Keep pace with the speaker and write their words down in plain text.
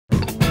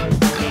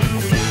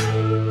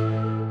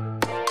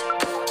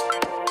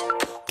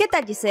¿Qué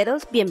tal,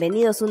 giseros?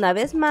 Bienvenidos una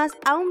vez más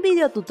a un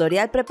video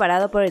tutorial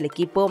preparado por el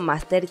equipo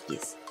Master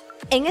GIS.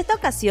 En esta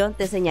ocasión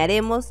te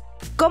enseñaremos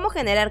cómo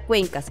generar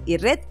cuencas y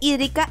red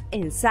hídrica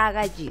en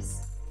SAGA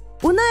GIS.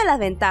 Una de las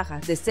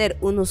ventajas de ser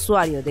un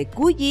usuario de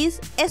QGIS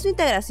es su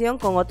integración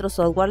con otro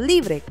software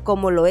libre,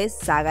 como lo es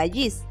SAGA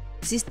GIS,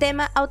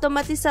 sistema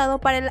automatizado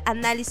para el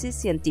análisis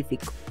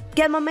científico,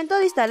 que al momento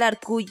de instalar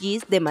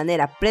QGIS de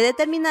manera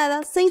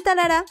predeterminada se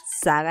instalará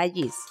SAGA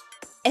GIS.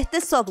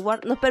 Este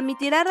software nos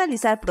permitirá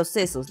realizar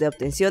procesos de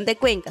obtención de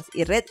cuencas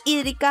y red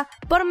hídrica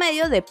por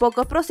medio de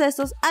pocos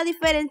procesos, a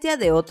diferencia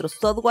de otros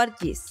software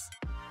GIS.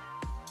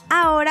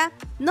 Ahora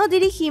nos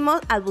dirigimos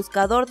al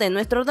buscador de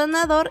nuestro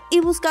ordenador y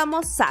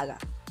buscamos SAGA.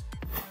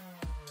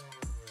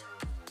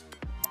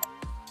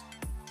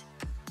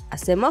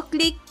 Hacemos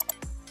clic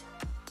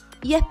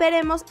y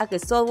esperemos a que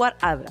el software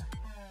abra.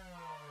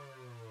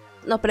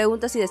 Nos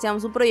pregunta si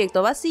deseamos un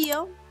proyecto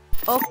vacío.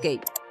 OK.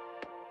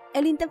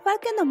 El interfaz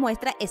que nos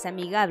muestra es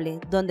amigable,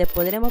 donde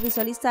podremos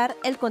visualizar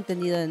el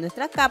contenido de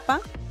nuestra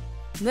capa,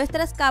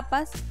 nuestras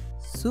capas,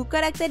 sus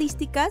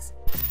características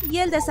y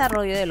el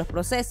desarrollo de los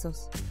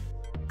procesos.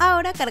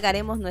 Ahora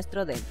cargaremos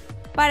nuestro DEM.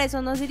 Para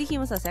eso nos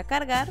dirigimos hacia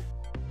cargar.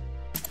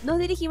 Nos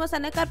dirigimos a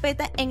la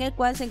carpeta en la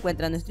cual se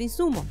encuentra nuestro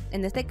insumo.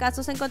 En este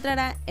caso se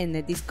encontrará en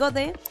el disco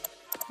D,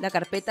 la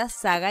carpeta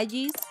SAGA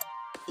GIS,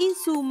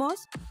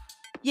 insumos,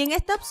 y en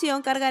esta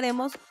opción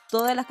cargaremos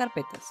todas las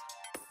carpetas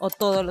o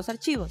todos los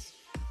archivos.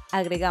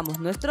 Agregamos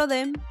nuestro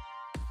DEM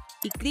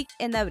y clic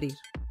en abrir.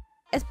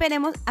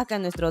 Esperemos a que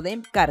nuestro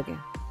DEM cargue.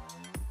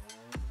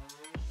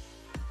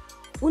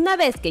 Una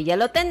vez que ya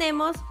lo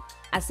tenemos,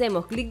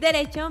 hacemos clic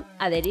derecho,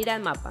 adherir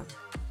al mapa.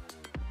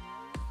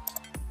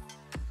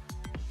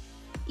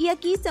 Y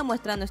aquí se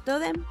muestra nuestro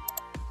DEM.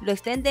 Lo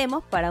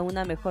extendemos para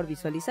una mejor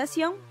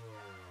visualización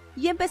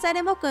y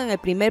empezaremos con el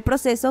primer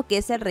proceso, que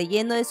es el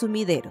relleno de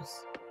sumideros.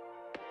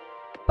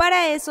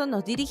 Para eso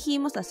nos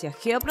dirigimos hacia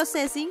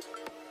Geoprocessing,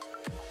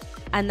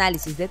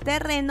 Análisis de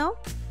terreno,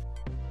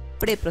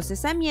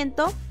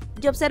 Preprocesamiento,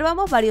 y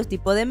observamos varios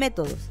tipos de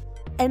métodos.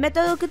 El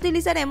método que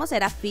utilizaremos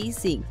será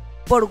FeedSync,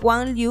 por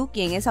Wang Liu,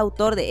 quien es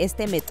autor de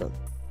este método.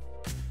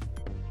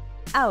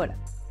 Ahora,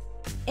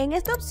 en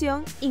esta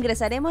opción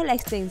ingresaremos la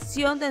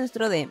extensión de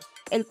nuestro DEM,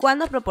 el cual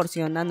nos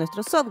proporciona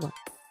nuestro software.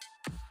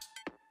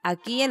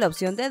 Aquí en la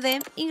opción de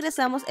DEM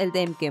ingresamos el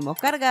DEM que hemos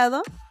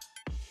cargado,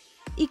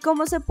 y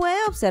como se puede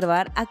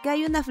observar, aquí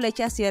hay una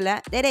flecha hacia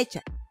la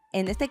derecha.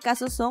 En este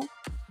caso son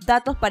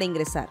datos para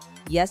ingresar,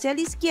 y hacia la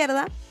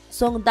izquierda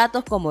son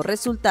datos como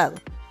resultado.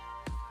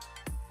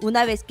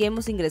 Una vez que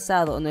hemos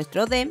ingresado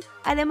nuestro DEM,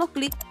 haremos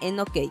clic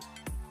en OK.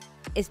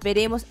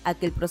 Esperemos a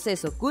que el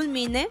proceso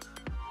culmine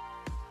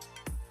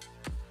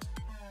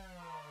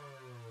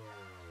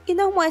y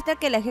nos muestra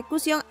que la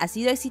ejecución ha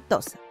sido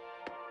exitosa.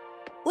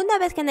 Una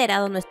vez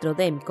generado nuestro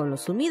DEM con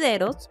los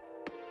sumideros,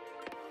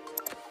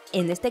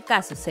 en este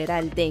caso será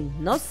el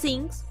DEM no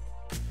sinks,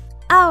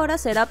 ahora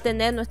será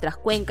obtener nuestras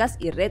cuencas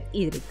y red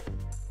hídrica.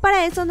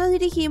 Para eso nos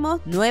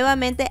dirigimos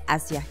nuevamente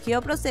hacia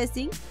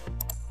Geoprocessing,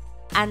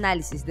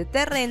 Análisis de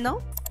terreno,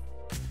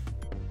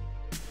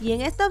 y en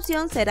esta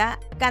opción será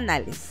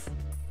Canales.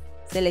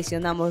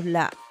 Seleccionamos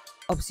la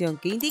opción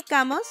que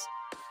indicamos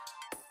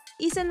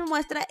y se nos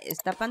muestra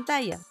esta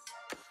pantalla.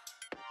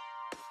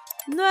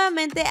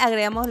 Nuevamente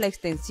agregamos la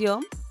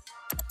extensión.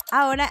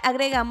 Ahora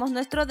agregamos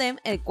nuestro DEM,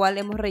 el cual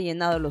hemos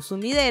rellenado los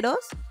sumideros,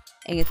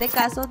 en este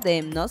caso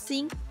DEM no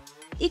sync.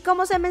 Y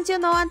como se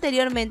mencionó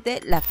anteriormente,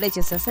 las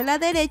flechas hacia la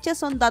derecha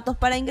son datos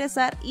para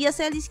ingresar y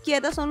hacia la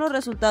izquierda son los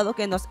resultados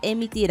que nos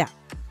emitirá.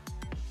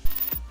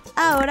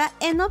 Ahora,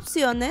 en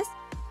opciones,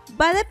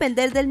 va a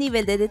depender del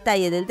nivel de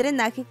detalle del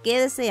drenaje que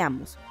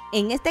deseamos.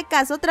 En este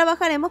caso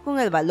trabajaremos con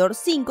el valor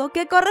 5,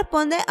 que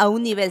corresponde a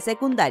un nivel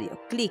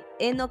secundario. Clic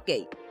en OK.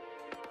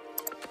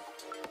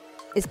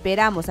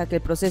 Esperamos a que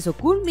el proceso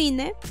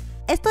culmine.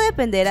 Esto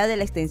dependerá de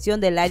la extensión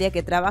del área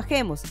que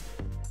trabajemos.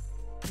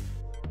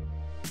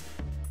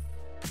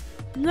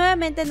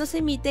 Nuevamente nos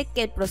emite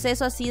que el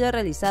proceso ha sido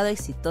realizado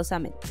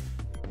exitosamente.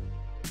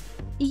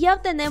 Y ya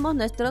obtenemos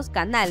nuestros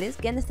canales,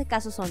 que en este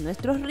caso son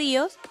nuestros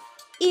ríos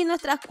y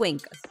nuestras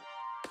cuencas.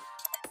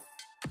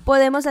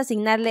 Podemos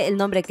asignarle el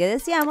nombre que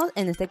deseamos,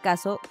 en este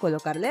caso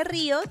colocarle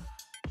ríos.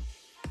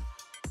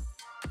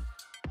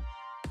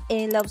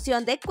 En la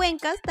opción de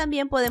cuencas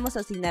también podemos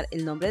asignar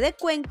el nombre de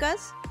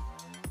cuencas.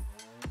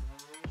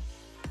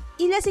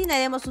 Y le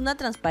asignaremos una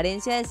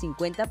transparencia del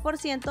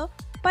 50%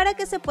 para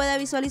que se pueda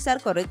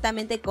visualizar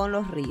correctamente con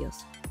los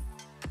ríos.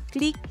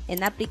 Clic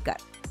en aplicar.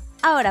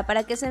 Ahora,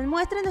 para que se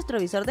muestre nuestro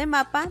visor de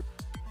mapa,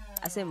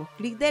 hacemos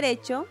clic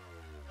derecho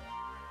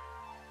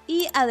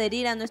y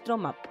adherir a nuestro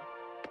mapa.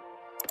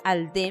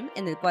 Al DEM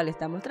en el cual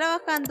estamos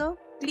trabajando,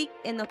 clic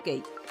en OK.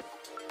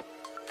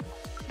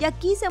 Y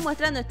aquí se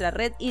muestra nuestra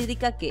red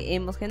hídrica que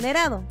hemos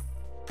generado.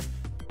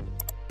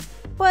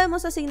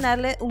 Podemos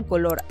asignarle un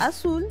color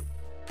azul.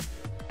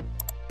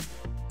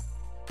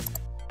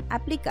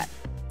 Aplicar.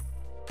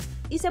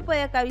 Y se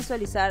puede acá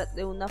visualizar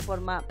de una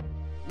forma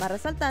más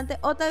resaltante,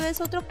 o tal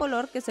vez otro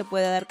color que se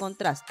pueda dar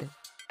contraste.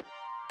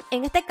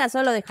 En este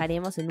caso lo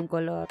dejaremos en un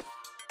color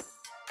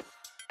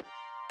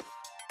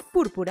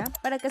púrpura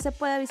para que se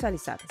pueda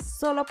visualizar,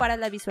 solo para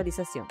la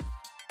visualización.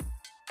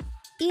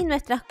 Y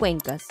nuestras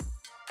cuencas.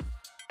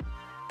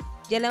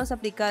 Ya le hemos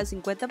aplicado el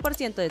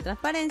 50% de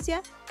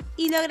transparencia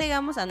y lo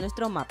agregamos a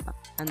nuestro mapa,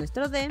 a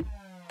nuestro DEM.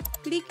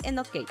 Clic en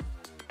OK.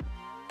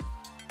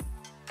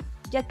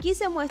 Y aquí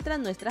se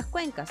muestran nuestras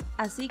cuencas,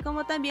 así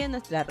como también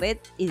nuestra red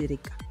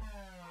hídrica.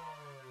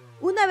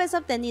 Una vez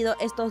obtenido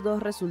estos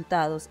dos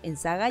resultados en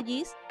SAGA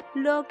GIS,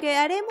 lo que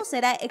haremos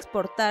será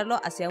exportarlo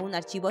hacia un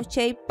archivo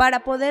Shape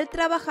para poder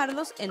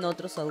trabajarlos en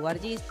otro software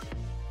GIS.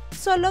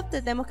 Solo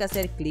tenemos que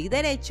hacer clic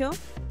derecho,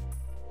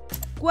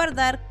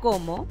 guardar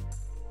como,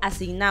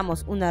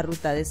 asignamos una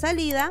ruta de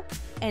salida,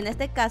 en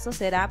este caso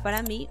será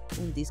para mí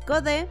un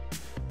disco D,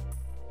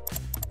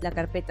 la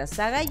carpeta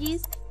SAGA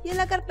GIS y en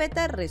la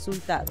carpeta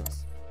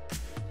resultados.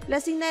 Le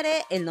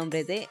asignaré el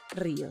nombre de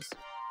ríos.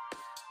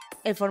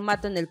 El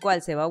formato en el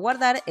cual se va a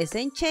guardar es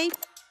en Shape,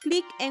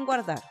 clic en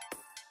guardar.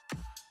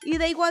 Y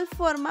de igual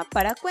forma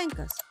para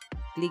cuencas,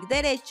 clic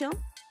derecho,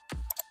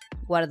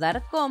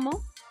 guardar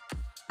como,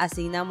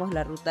 asignamos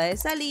la ruta de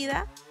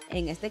salida,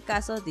 en este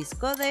caso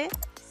disco D,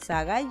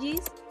 SAGA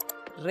GIS,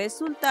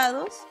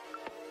 resultados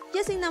y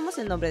asignamos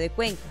el nombre de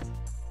cuencas.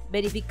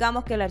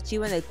 Verificamos que el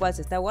archivo en el cual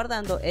se está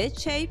guardando es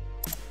Shape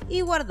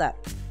y guardar.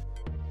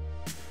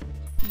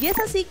 Y es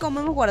así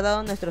como hemos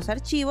guardado nuestros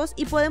archivos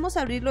y podemos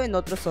abrirlo en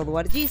otro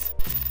software GIS.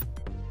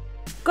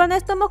 Con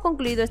esto hemos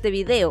concluido este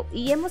video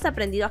y hemos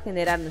aprendido a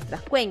generar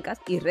nuestras cuencas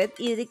y red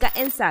hídrica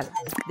en SAGA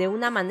de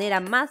una manera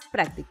más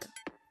práctica.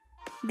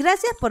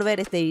 Gracias por ver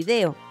este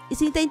video y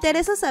si te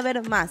interesa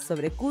saber más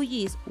sobre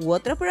QGIS u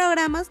otros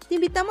programas, te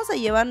invitamos a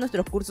llevar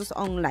nuestros cursos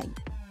online.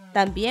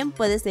 También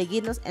puedes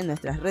seguirnos en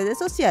nuestras redes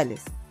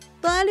sociales.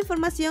 Toda la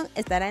información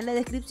estará en la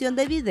descripción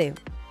del video.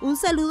 Un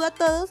saludo a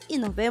todos y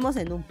nos vemos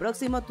en un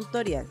próximo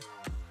tutorial.